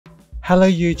Hello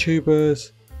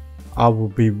YouTubers! I will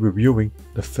be reviewing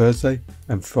the Thursday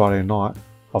and Friday night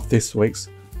of this week's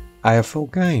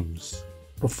AFL games.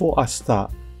 Before I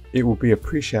start, it will be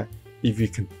appreciated if you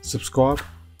can subscribe,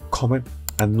 comment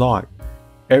and like.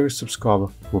 Every subscriber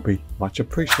will be much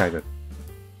appreciated.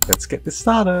 Let's get this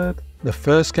started! The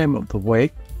first game of the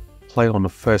week, played on the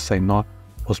Thursday night,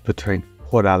 was between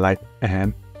Port Adelaide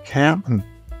and Carlton.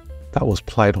 That was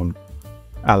played on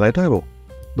Adelaide Oval.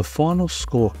 The final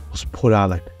score was Port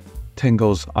Adelaide 10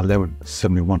 goals 11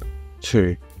 71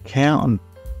 to Carlton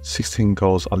 16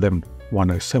 goals 11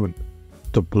 107.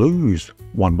 The Blues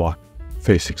won by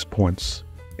 36 points.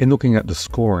 In looking at the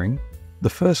scoring, the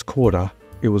first quarter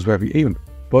it was very even.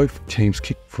 Both teams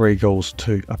kicked 3 goals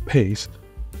to apiece,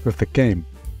 with the game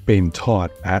being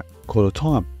tied at quarter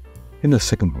time. In the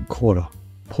second quarter,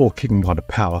 Port kicking by the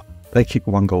power, they kicked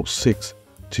 1 goal 6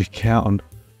 to Carlton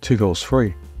 2 goals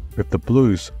 3. With the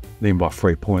Blues leading by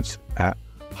 3 points at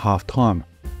half time.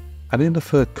 And in the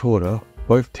third quarter,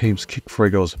 both teams kicked 3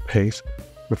 goals apiece,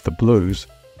 with the Blues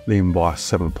leading by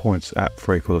 7 points at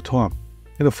 3/4 time.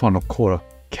 In the final quarter,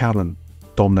 Carlton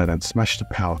dominated and smashed the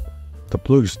power. The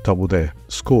Blues doubled their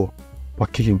score by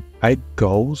kicking 8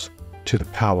 goals to the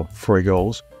power 3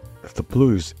 goals, with the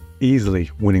Blues easily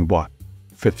winning by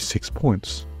 56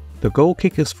 points. The goal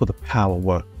kickers for the power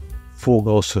were 4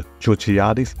 goals to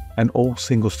Georgiades and all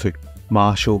singles to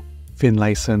Marshall,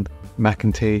 Finlayson,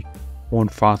 McEntee,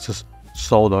 Horne-Francis,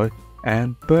 Soldo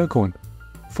and Burgoyne.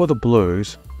 For the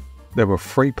Blues, there were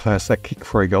 3 players that kicked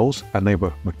 3 goals, and they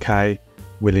were McKay,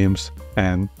 Williams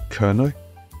and Curnow,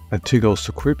 and 2 goals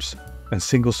to Cripps and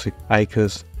singles to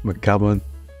Akers, McGovern,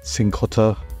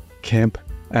 Sincotta, Kemp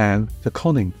and De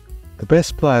Koning. The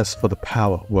best players for the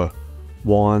power were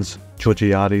Wines,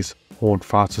 Georgiades,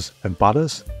 Horne-Francis and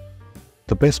Butters.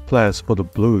 The best players for the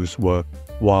Blues were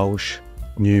Walsh,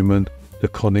 Newman, De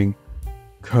Koning,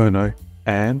 Curnow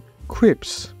and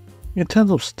Cripps. In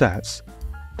terms of stats,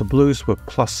 the Blues were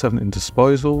 +7 in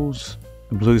disposals,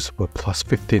 the Blues were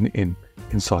 +15 in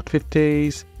inside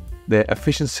 50s. Their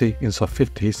efficiency inside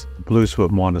 50s, the Blues were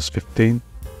 -15,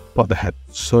 but they had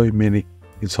so many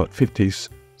inside 50s,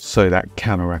 so that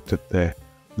counteracted their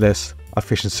less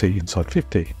efficiency inside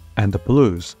 50. And the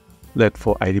Blues led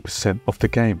for 80% of the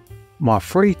game. My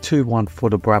 3-2-1 for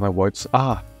the brownlow votes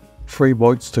are 3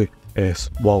 votes to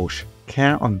S. Walsh,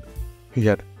 Carlton, who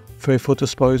had 34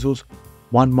 disposals,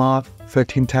 1 mark,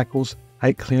 13 tackles,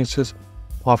 8 clearances,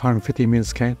 550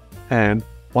 minutes gained, and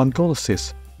 1 goal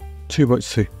assist. 2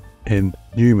 votes to N.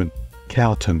 Newman,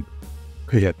 Carlton,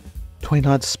 who had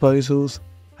 29 disposals,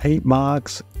 8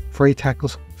 marks, 3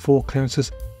 tackles, 4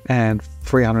 clearances, and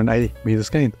 380 minutes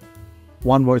gained.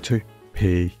 1 vote to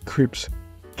P. Cripps,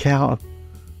 Carlton,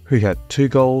 who had 2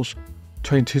 goals,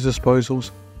 22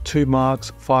 disposals, 2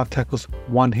 marks, 5 tackles,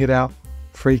 1 hit out,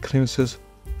 3 clearances,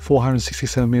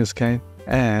 467 minutes gained,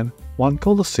 and 1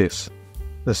 goal assist.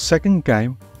 The second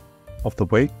game of the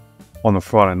week on a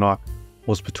Friday night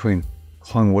was between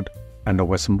Collingwood and the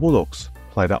Western Bulldogs,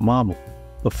 played at Marble.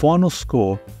 The final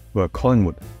score were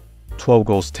Collingwood 12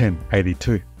 goals 10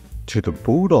 82 to the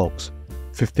Bulldogs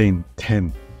 15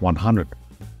 10 100.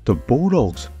 The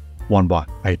Bulldogs won by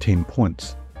 18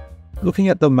 points. Looking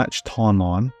at the match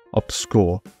timeline of the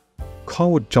score,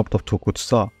 Collingwood jumped off to a good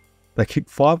start. They kicked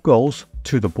 5 goals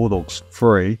to the Bulldogs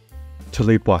 3 to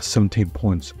lead by 17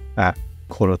 points at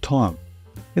quarter time.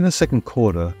 In the second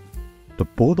quarter, the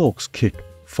Bulldogs kicked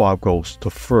 5 goals to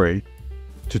 3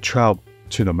 to trail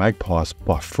to the Magpies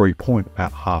by 3 points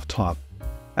at half time.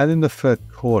 And in the third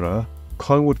quarter,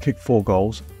 Collingwood kicked 4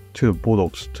 goals to the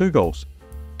Bulldogs 2 goals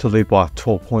to lead by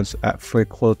 12 points at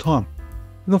 3/4 time.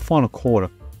 In the final quarter,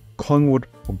 Collingwood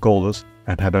were goalless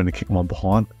and had only kicked 1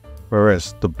 behind,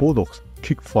 whereas the Bulldogs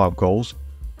kicked 5 goals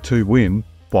to win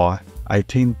by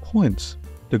 18 points.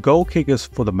 The goal kickers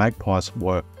for the Magpies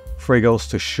were 3 goals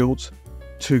to Schultz,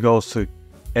 2 goals to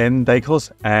N. Dacos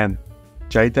and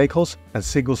J. Dacos, and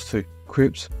singles to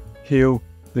Cripps, Hill,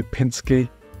 Lipinski,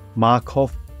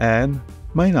 Markov and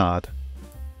Maynard.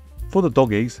 For the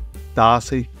Doggies,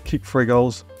 Darcy kicked 3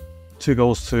 goals, 2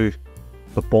 goals to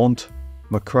LeBont,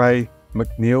 McRae,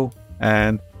 McNeil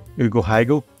and Ugo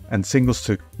Hagel, and singles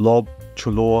to Lobb,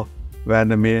 Treloar,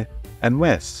 Vandermeer and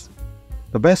West.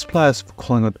 The best players for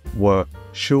Collingwood were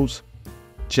Schultz,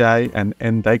 J and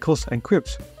N. Dacos and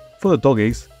Cripps. For the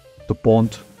Doggies,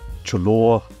 LeBont,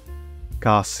 Treloar,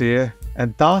 Garcia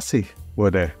and Darcy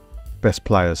were their best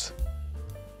players.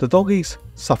 The Doggies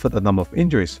suffered a number of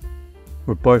injuries,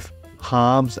 with both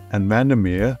Harms and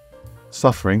Vandermeer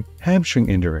suffering hamstring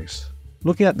injuries.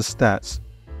 Looking at the stats,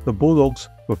 the Bulldogs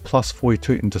were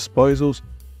 +42 in disposals,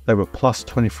 they were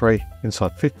 +23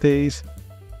 inside 50s,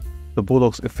 the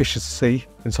Bulldogs' efficiency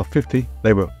inside 50,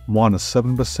 they were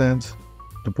 -7%.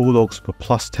 The Bulldogs were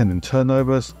 +10 in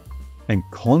turnovers, and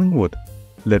Collingwood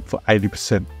led for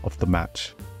 80% of the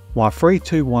match. My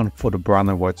 3-2-1 for the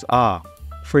brownlow votes are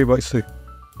 3 votes to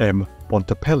M.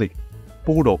 Bontempelli,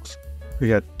 Bulldogs, who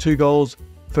had 2 goals,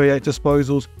 38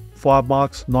 disposals, 5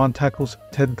 marks, 9 tackles,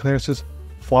 10 clearances,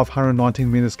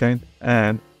 519 metres gained,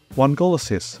 and 1 goal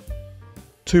assist.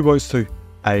 2 votes to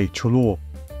A. Treloar,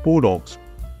 Bulldogs,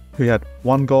 who had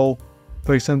 1 goal,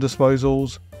 37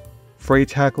 disposals, 3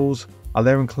 tackles,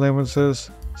 11 clearances,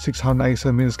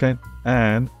 687 metres gained,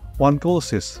 and 1 goal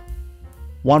assist.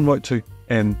 1 vote to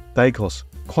N. Dacos,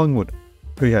 Collingwood,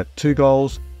 who had 2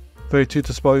 goals, 32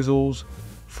 disposals,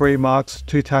 3 marks,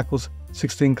 2 tackles,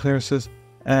 16 clearances,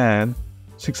 and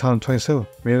 627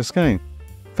 metres gained.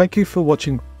 Thank you for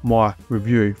watching my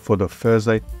review for the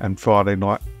Thursday and Friday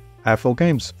night AFL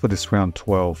games for this round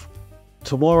 12.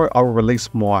 Tomorrow I will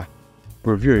release my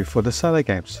review for the Saturday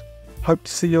games. Hope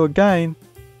to see you again.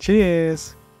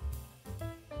 Cheers!